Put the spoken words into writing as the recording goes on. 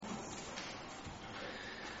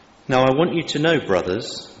Now I want you to know,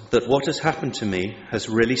 brothers, that what has happened to me has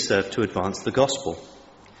really served to advance the gospel.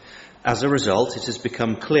 As a result, it has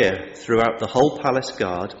become clear throughout the whole palace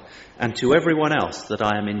guard and to everyone else that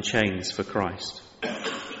I am in chains for Christ.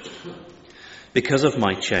 Because of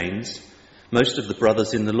my chains, most of the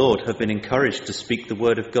brothers in the Lord have been encouraged to speak the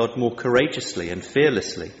word of God more courageously and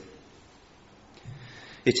fearlessly.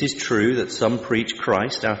 It is true that some preach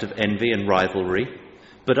Christ out of envy and rivalry,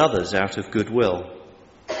 but others out of goodwill.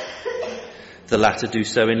 The latter do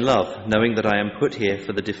so in love, knowing that I am put here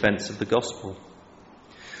for the defence of the gospel.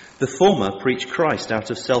 The former preach Christ out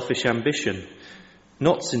of selfish ambition,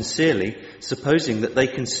 not sincerely, supposing that they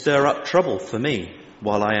can stir up trouble for me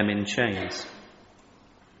while I am in chains.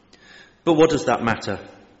 But what does that matter?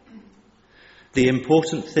 The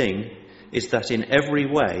important thing is that in every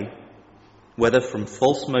way, whether from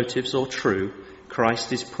false motives or true,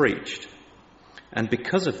 Christ is preached. And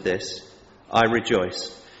because of this, I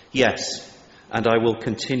rejoice. Yes, and I will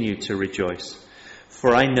continue to rejoice.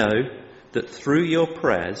 For I know that through your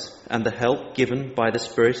prayers and the help given by the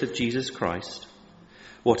Spirit of Jesus Christ,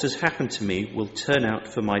 what has happened to me will turn out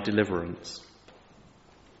for my deliverance.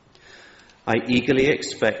 I eagerly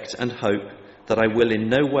expect and hope that I will in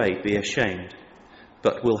no way be ashamed,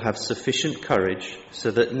 but will have sufficient courage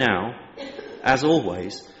so that now, as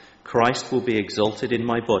always, Christ will be exalted in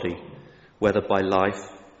my body, whether by life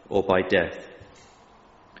or by death.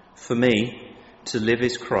 For me, to live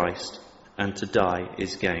is Christ, and to die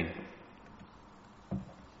is gain.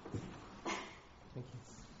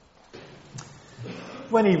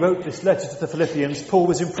 When he wrote this letter to the Philippians, Paul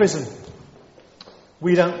was in prison.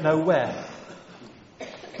 We don't know where.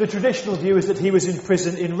 The traditional view is that he was in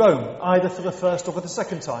prison in Rome, either for the first or for the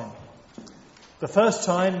second time. The first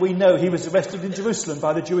time, we know he was arrested in Jerusalem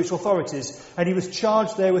by the Jewish authorities, and he was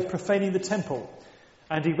charged there with profaning the temple,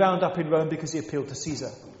 and he wound up in Rome because he appealed to Caesar.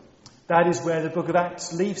 That is where the book of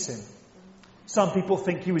Acts leaves him. Some people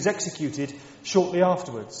think he was executed shortly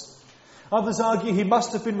afterwards. Others argue he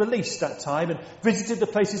must have been released that time and visited the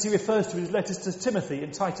places he refers to in his letters to Timothy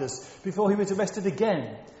and Titus before he was arrested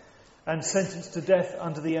again and sentenced to death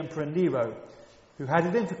under the Emperor Nero, who had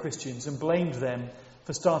it in for Christians and blamed them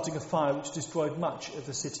for starting a fire which destroyed much of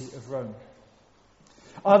the city of Rome.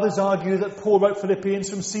 Others argue that Paul wrote Philippians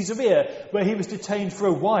from Caesarea, where he was detained for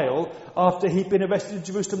a while after he'd been arrested in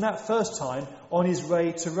Jerusalem that first time on his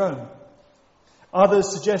way to Rome.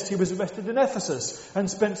 Others suggest he was arrested in Ephesus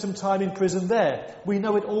and spent some time in prison there. We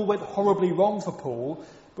know it all went horribly wrong for Paul,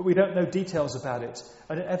 but we don't know details about it.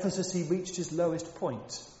 And in Ephesus he reached his lowest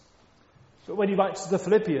point. But when he writes to the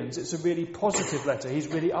Philippians, it's a really positive letter. He's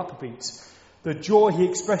really upbeat. The joy he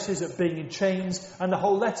expresses at being in chains and the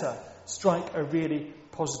whole letter strike a really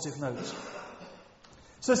positive note.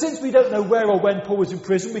 So since we don't know where or when Paul was in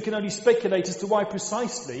prison, we can only speculate as to why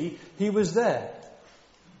precisely he was there.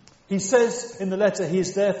 He says in the letter he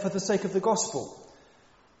is there for the sake of the gospel,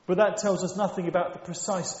 but that tells us nothing about the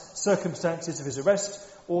precise circumstances of his arrest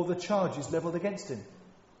or the charges levelled against him.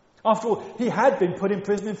 After all, he had been put in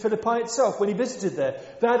prison in Philippi itself when he visited there.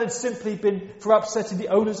 That had simply been for upsetting the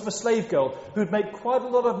owners of a slave girl who had made quite a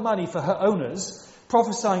lot of money for her owners,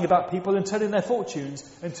 prophesying about people and telling their fortunes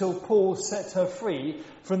until Paul set her free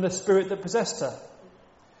from the spirit that possessed her.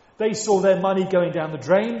 They saw their money going down the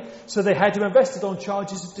drain, so they had him arrested on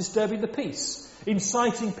charges of disturbing the peace,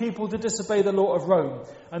 inciting people to disobey the law of Rome,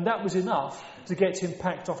 and that was enough to get him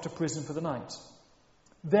packed off to prison for the night.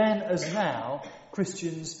 Then, as now,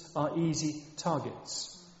 Christians are easy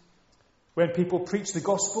targets. When people preach the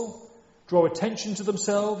gospel, draw attention to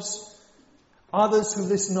themselves, others who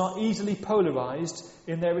listen are easily polarised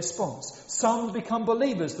in their response. Some become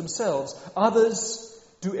believers themselves. Others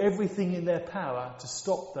do everything in their power to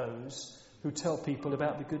stop those who tell people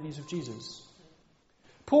about the good news of Jesus.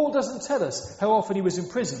 Paul doesn't tell us how often he was in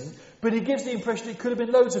prison, but he gives the impression it could have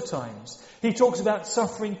been loads of times. He talks about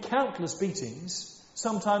suffering countless beatings,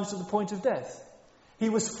 sometimes to the point of death. He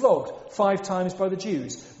was flogged 5 times by the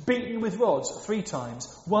Jews, beaten with rods 3 times.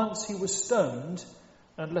 Once he was stoned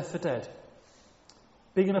and left for dead.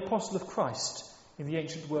 Being an apostle of Christ in the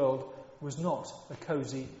ancient world was not a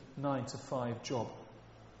cosy 9-to-5 job.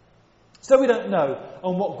 So we don't know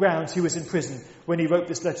on what grounds he was in prison when he wrote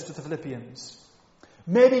this letter to the Philippians.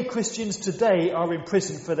 Many Christians today are in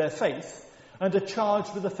prison for their faith and are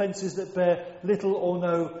charged with offences that bear little or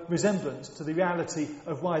no resemblance to the reality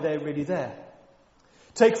of why they're really there.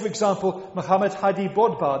 Take, for example, Muhammad Hadi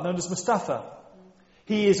Bodbar, known as Mustafa.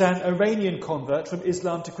 He is an Iranian convert from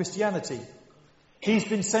Islam to Christianity. He's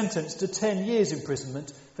been sentenced to 10 years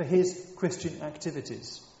imprisonment for his Christian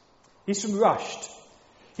activities. He's from Rasht.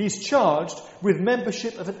 He's charged with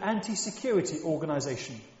membership of an anti-security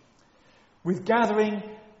organisation. with gathering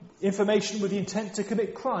information with the intent to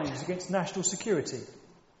commit crimes against national security.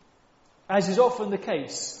 As is often the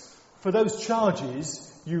case, for those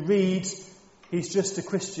charges, you read, he's just a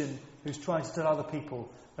Christian who's trying to tell other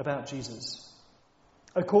people about Jesus.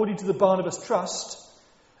 According to the Barnabas Trust,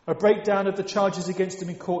 a breakdown of the charges against him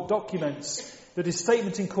in court documents that his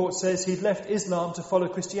statement in court says he'd left Islam to follow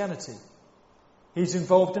Christianity. He's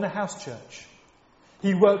involved in a house church.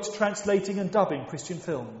 He worked translating and dubbing Christian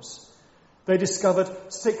films. They discovered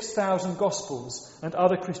 6,000 Gospels and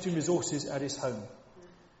other Christian resources at his home.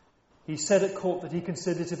 He said at court that he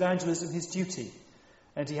considered evangelism his duty,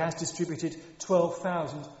 and he has distributed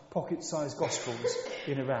 12,000 pocket-sized Gospels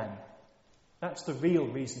in Iran. That's the real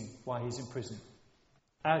reason why he's in prison.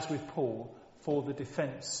 As with Paul, for the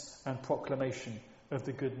defence and proclamation of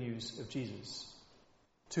the good news of Jesus.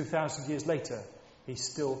 2,000 years later, he's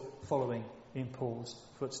still following in Paul's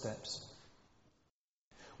footsteps.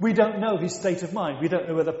 We don't know his state of mind. We don't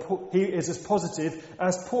know whether he is as positive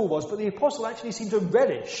as Paul was, but the apostle actually seemed to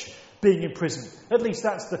relish being in prison. At least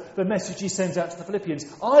that's the message he sends out to the Philippians.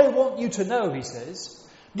 I want you to know, he says,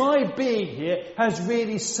 my being here has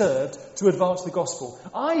really served to advance the gospel.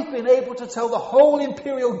 I've been able to tell the whole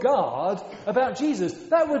imperial guard about Jesus.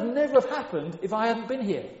 That would never have happened if I hadn't been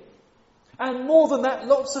here. And more than that,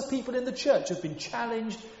 lots of people in the church have been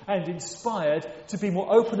challenged and inspired to be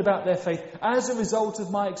more open about their faith as a result of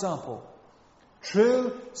my example.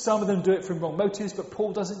 True, some of them do it from wrong motives, but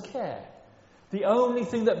Paul doesn't care. The only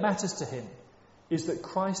thing that matters to him is that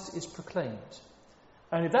Christ is proclaimed.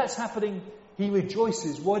 And if that's happening, he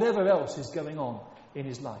rejoices whatever else is going on in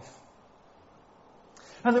his life.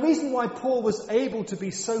 And the reason why Paul was able to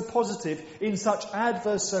be so positive in such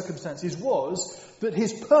adverse circumstances was that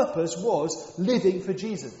his purpose was living for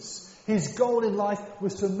Jesus. His goal in life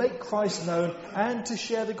was to make Christ known and to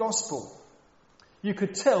share the gospel. You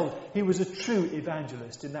could tell he was a true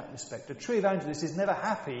evangelist in that respect. A true evangelist is never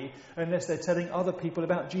happy unless they're telling other people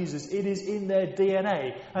about Jesus. It is in their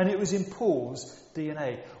DNA, and it was in Paul's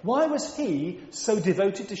DNA. Why was he so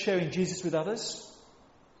devoted to sharing Jesus with others?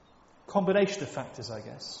 Combination of factors, I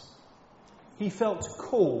guess. He felt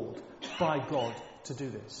called by God to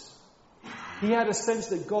do this. He had a sense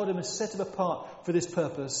that God had set him apart for this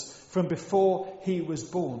purpose from before he was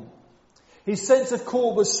born. His sense of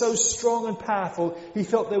call was so strong and powerful, he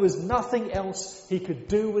felt there was nothing else he could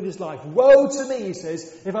do with his life. Woe to me, he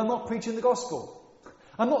says, if I'm not preaching the gospel.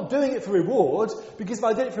 I'm not doing it for reward, because if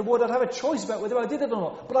I did it for reward, I'd have a choice about whether I did it or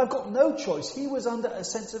not. But I've got no choice. He was under a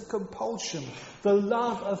sense of compulsion. The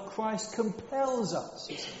love of Christ compels us,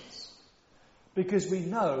 he says, because we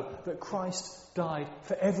know that Christ died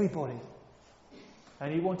for everybody.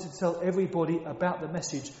 And he wanted to tell everybody about the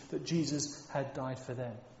message that Jesus had died for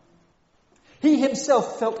them. He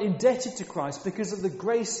himself felt indebted to Christ because of the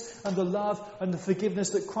grace and the love and the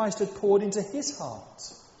forgiveness that Christ had poured into his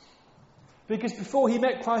heart. Because before he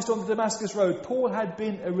met Christ on the Damascus Road, Paul had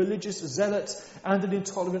been a religious zealot and an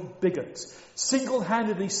intolerant bigot,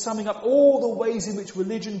 single-handedly summing up all the ways in which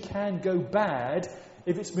religion can go bad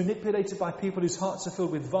if it's manipulated by people whose hearts are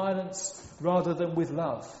filled with violence rather than with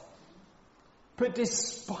love. But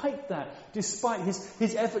despite that, despite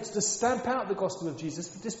his efforts to stamp out the gospel of Jesus,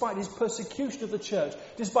 despite his persecution of the church,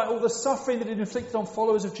 despite all the suffering that it inflicted on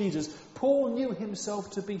followers of Jesus, Paul knew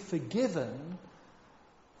himself to be forgiven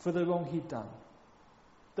for the wrong he'd done.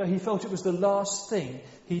 Though he felt it was the last thing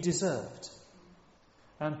he deserved.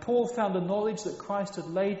 And Paul found the knowledge that Christ had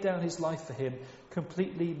laid down his life for him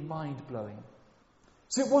completely mind-blowing.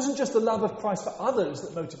 So it wasn't just the love of Christ for others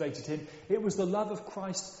that motivated him, it was the love of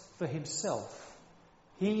Christ for himself.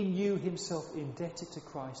 He knew himself indebted to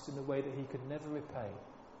Christ in a way that he could never repay.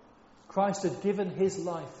 Christ had given his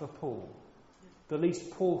life for Paul. The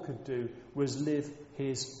least Paul could do was live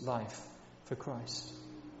his life for Christ.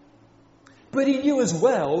 But he knew as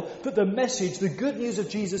well that the message, the good news of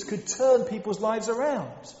Jesus, could turn people's lives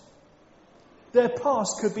around. Their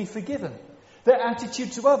past could be forgiven. Their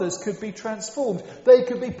attitude to others could be transformed. They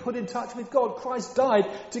could be put in touch with God. Christ died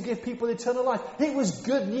to give people eternal life. It was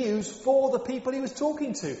good news for the people he was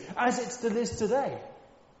talking to, as it still is today.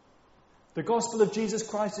 The gospel of Jesus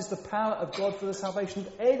Christ is the power of God for the salvation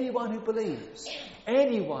of anyone who believes.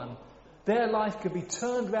 Anyone. Their life could be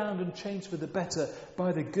turned round and changed for the better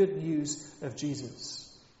by the good news of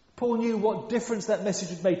Jesus. Paul knew what difference that message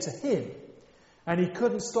had made to him. And he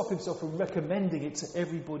couldn't stop himself from recommending it to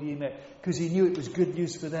everybody he met, because he knew it was good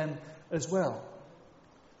news for them as well.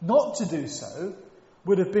 Not to do so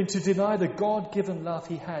would have been to deny the God-given love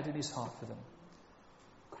he had in his heart for them.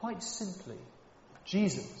 Quite simply,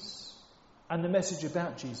 Jesus and the message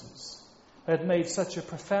about Jesus had made such a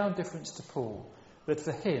profound difference to Paul that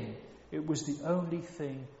for him It was the only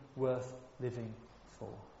thing worth living for.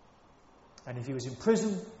 And if he was in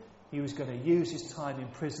prison, he was going to use his time in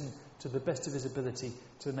prison to the best of his ability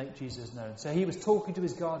to make Jesus known. So he was talking to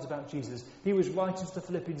his guards about Jesus. He was writing to the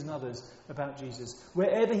Philippians and others about Jesus.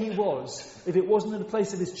 Wherever he was, if it wasn't in a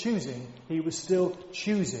place of his choosing, he was still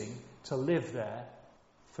choosing to live there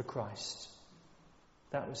for Christ.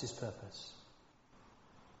 That was his purpose.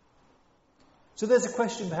 So there's a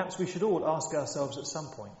question perhaps we should all ask ourselves at some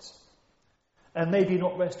point, and maybe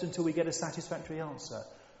not rest until we get a satisfactory answer.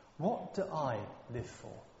 What do I live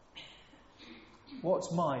for?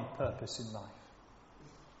 What's my purpose in life?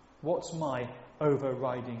 What's my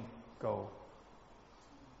overriding goal?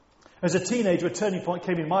 As a teenager, a turning point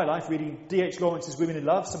came in my life reading D.H. Lawrence's Women in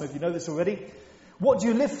Love. Some of you know this already. What do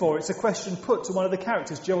you live for? It's a question put to one of the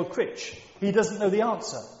characters, Gerald Critch. He doesn't know the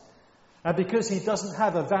answer. And because he doesn't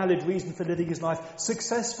have a valid reason for living his life,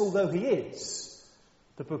 successful though he is,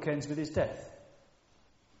 the book ends with his death.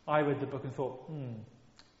 I read the book and thought,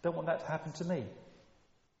 don't want that to happen to me.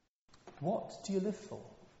 What do you live for?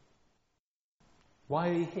 Why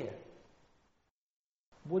are you here?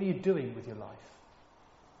 What are you doing with your life?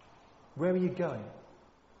 Where are you going?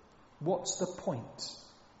 What's the point?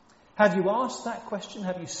 Have you asked that question?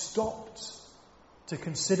 Have you stopped to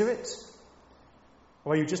consider it?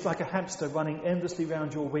 Or are you just like a hamster running endlessly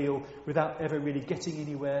round your wheel without ever really getting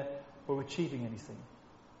anywhere or achieving anything?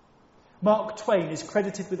 Mark Twain is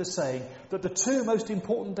credited with a saying that the two most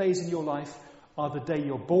important days in your life are the day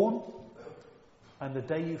you're born and the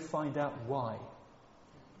day you find out why.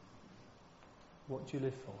 What do you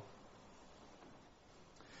live for?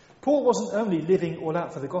 Paul wasn't only living all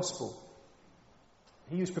out for the gospel,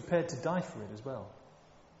 he was prepared to die for it as well.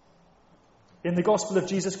 In the gospel of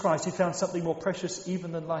Jesus Christ, he found something more precious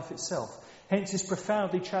even than life itself. Hence his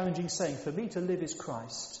profoundly challenging saying, for me to live is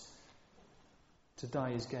Christ, to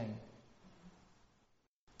die is gain.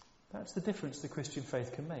 That's the difference the Christian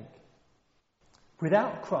faith can make.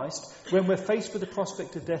 Without Christ, when we're faced with the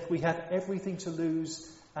prospect of death, we have everything to lose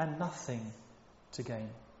and nothing to gain.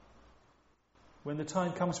 When the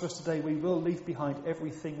time comes for us today, we will leave behind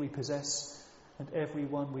everything we possess and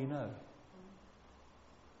everyone we know.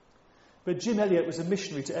 But Jim Elliot was a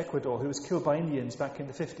missionary to Ecuador who was killed by Indians back in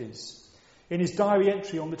the 50s. In his diary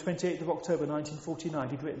entry on the 28th of October 1949,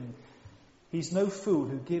 he'd written, "He's no fool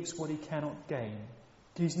who gives what he cannot gain.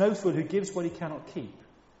 He's no fool who gives what he cannot keep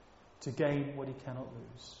to gain what he cannot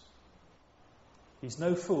lose. He's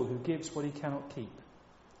no fool who gives what he cannot keep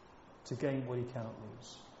to gain what he cannot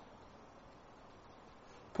lose."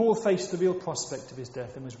 Paul faced the real prospect of his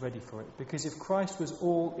death and was ready for it, because if Christ was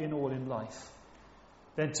all in life,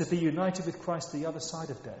 then to be united with Christ the other side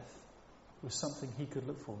of death was something he could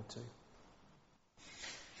look forward to.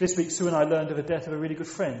 This week, Sue and I learned of the death of a really good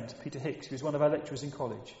friend, Peter Hicks, who was one of our lecturers in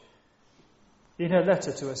college. In her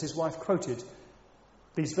letter to us, his wife quoted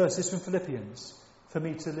these verses from Philippians, "For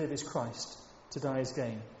me to live is Christ, to die is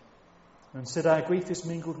gain," and said, "Our grief is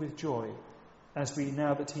mingled with joy as he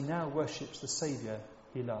now worships the Saviour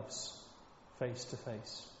he loves, face to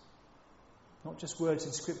face." Not just words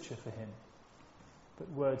in Scripture for him, but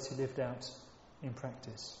words he lived out in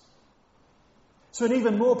practice. So an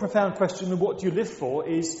even more profound question than what do you live for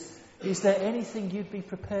is there anything you'd be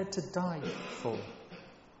prepared to die for?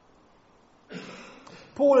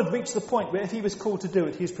 Paul had reached the point where if he was called to do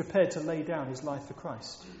it, he was prepared to lay down his life for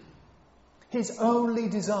Christ. His only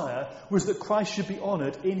desire was that Christ should be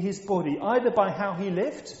honoured in his body, either by how he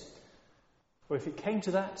lived, or if it came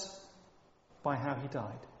to that, by how he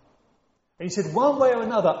died. And he said, one way or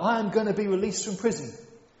another, I am going to be released from prison,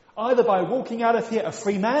 either by walking out of here a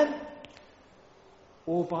free man,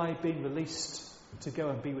 or by being released to go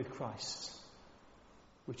and be with Christ,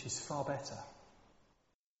 which is far better.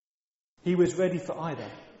 He was ready for either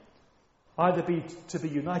to be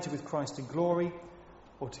united with Christ in glory,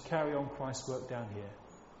 or to carry on Christ's work down here.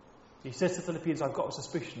 He says to the Philippians, I've got a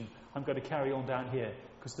suspicion I'm going to carry on down here,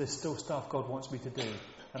 because there's still stuff God wants me to do,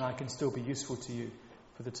 and I can still be useful to you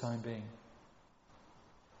for the time being.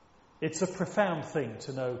 It's a profound thing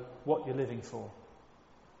to know what you're living for.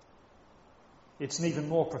 It's an even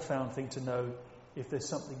more profound thing to know if there's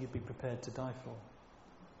something you'd be prepared to die for.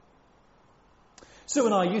 Sue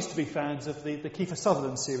and I used to be fans of the Kiefer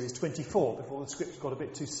Sutherland series 24 before the script got a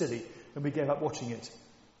bit too silly and we gave up watching it.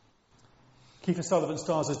 Kiefer Sutherland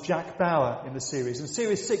stars as Jack Bauer in the series, and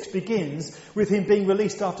series 6 begins with him being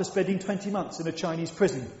released after spending 20 months in a Chinese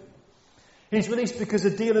prison. He's released because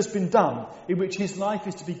a deal has been done in which his life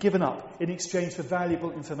is to be given up in exchange for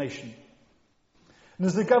valuable information. And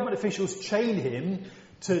as the government officials chain him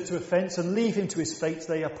to a fence and leave him to his fate,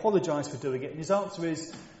 they apologise for doing it. And his answer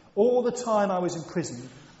is, all the time I was in prison,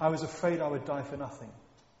 I was afraid I would die for nothing.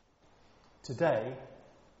 Today,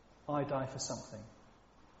 I die for something,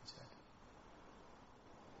 he said.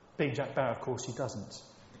 Being Jack Barrow, of course, he doesn't.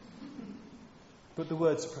 But the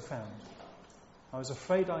words are profound. I was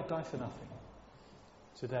afraid I'd die for nothing.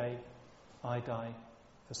 Today, I die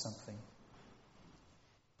for something.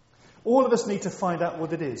 All of us need to find out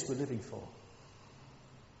what it is we're living for.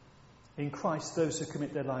 In Christ, those who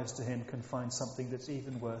commit their lives to Him can find something that's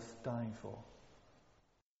even worth dying for.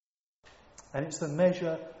 And it's the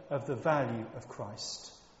measure of the value of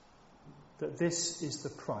Christ that this is the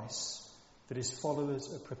price that His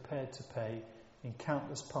followers are prepared to pay in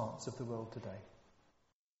countless parts of the world today.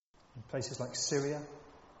 In places like Syria,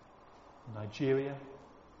 Nigeria,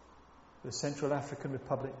 the Central African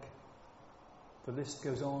Republic, the list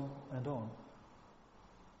goes on and on.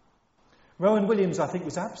 Rowan Williams, I think,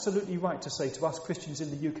 was absolutely right to say to us Christians in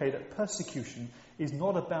the UK that persecution is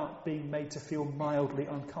not about being made to feel mildly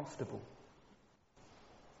uncomfortable.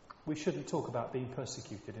 We shouldn't talk about being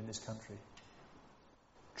persecuted in this country.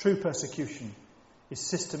 True persecution is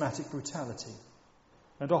systematic brutality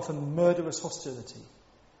and often murderous hostility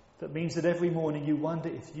that means that every morning you wonder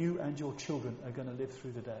if you and your children are going to live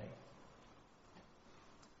through the day.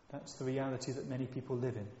 That's the reality that many people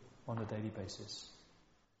live in on a daily basis.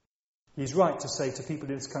 He's right to say to people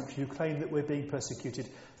in this country who claim that we're being persecuted,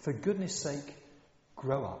 for goodness sake,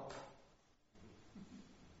 grow up.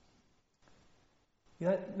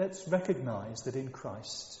 Let's recognise that in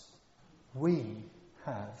Christ we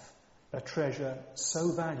have a treasure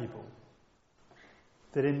so valuable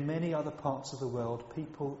that in many other parts of the world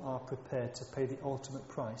people are prepared to pay the ultimate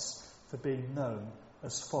price for being known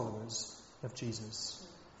as followers of Jesus.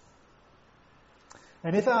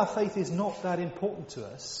 And if our faith is not that important to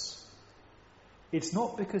us, it's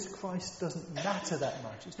not because Christ doesn't matter that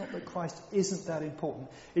much. It's not that Christ isn't that important.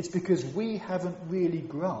 It's because we haven't really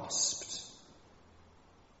grasped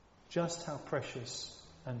just how precious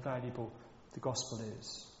and valuable the gospel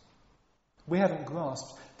is. We haven't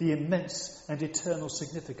grasped the immense and eternal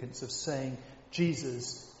significance of saying,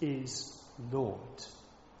 Jesus is Lord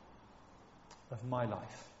of my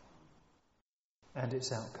life and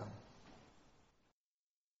its outcome.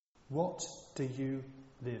 What do you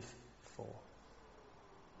live for?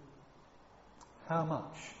 How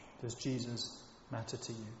much does Jesus matter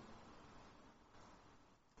to you?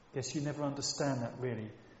 Guess you never understand that really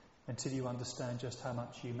until you understand just how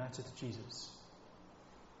much you matter to Jesus,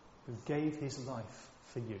 who gave his life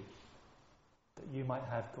for you, that you might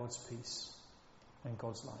have God's peace and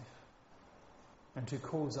God's life, and who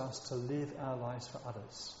calls us to live our lives for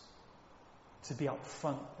others, to be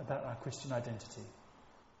upfront about our Christian identity,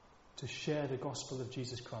 to share the gospel of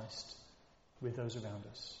Jesus Christ with those around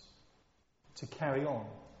us, to carry on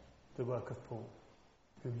the work of Paul,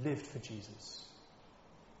 who lived for Jesus,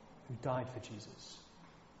 who died for Jesus,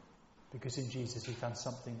 because in Jesus he found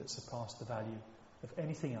something that surpassed the value of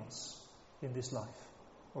anything else in this life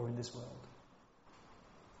or in this world.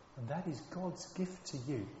 And that is God's gift to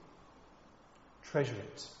you. Treasure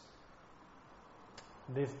it.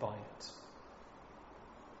 Live by it.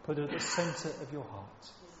 Put it at the centre of your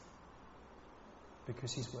heart,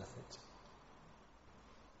 because he's worth it.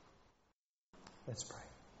 Let's pray.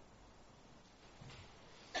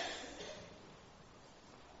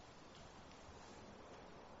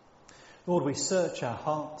 Lord, we search our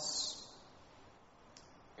hearts.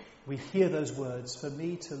 We hear those words, for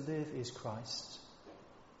me to live is Christ,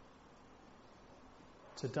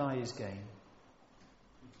 to die is gain.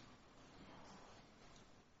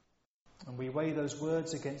 And we weigh those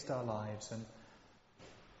words against our lives, and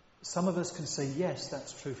some of us can say, yes,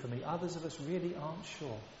 that's true for me. Others of us really aren't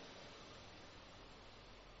sure.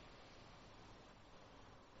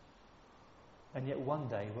 And yet one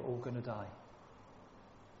day we're all going to die.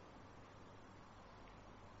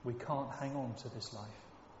 We can't hang on to this life.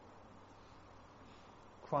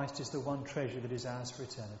 Christ is the one treasure that is ours for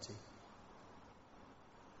eternity.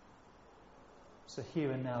 So here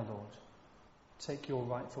and now, Lord, take your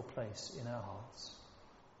rightful place in our hearts.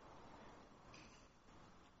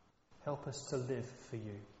 Help us to live for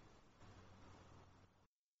you.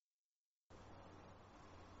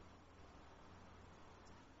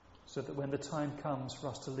 So that when the time comes for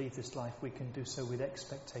us to leave this life, we can do so with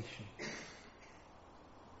expectation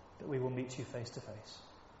that we will meet you face to face.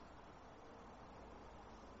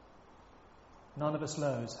 None of us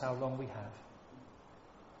knows how long we have,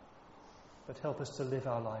 but help us to live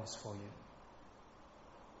our lives for you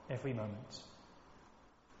every moment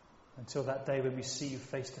until that day when we see you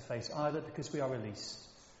face to face, either because we are released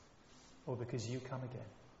or because you come again.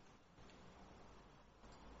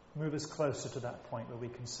 Move us closer to that point where we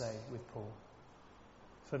can say with Paul,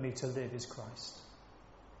 For me to live is Christ.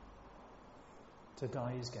 To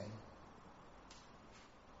die is gain.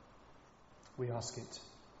 We ask it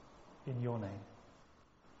in your name.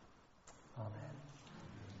 Amen.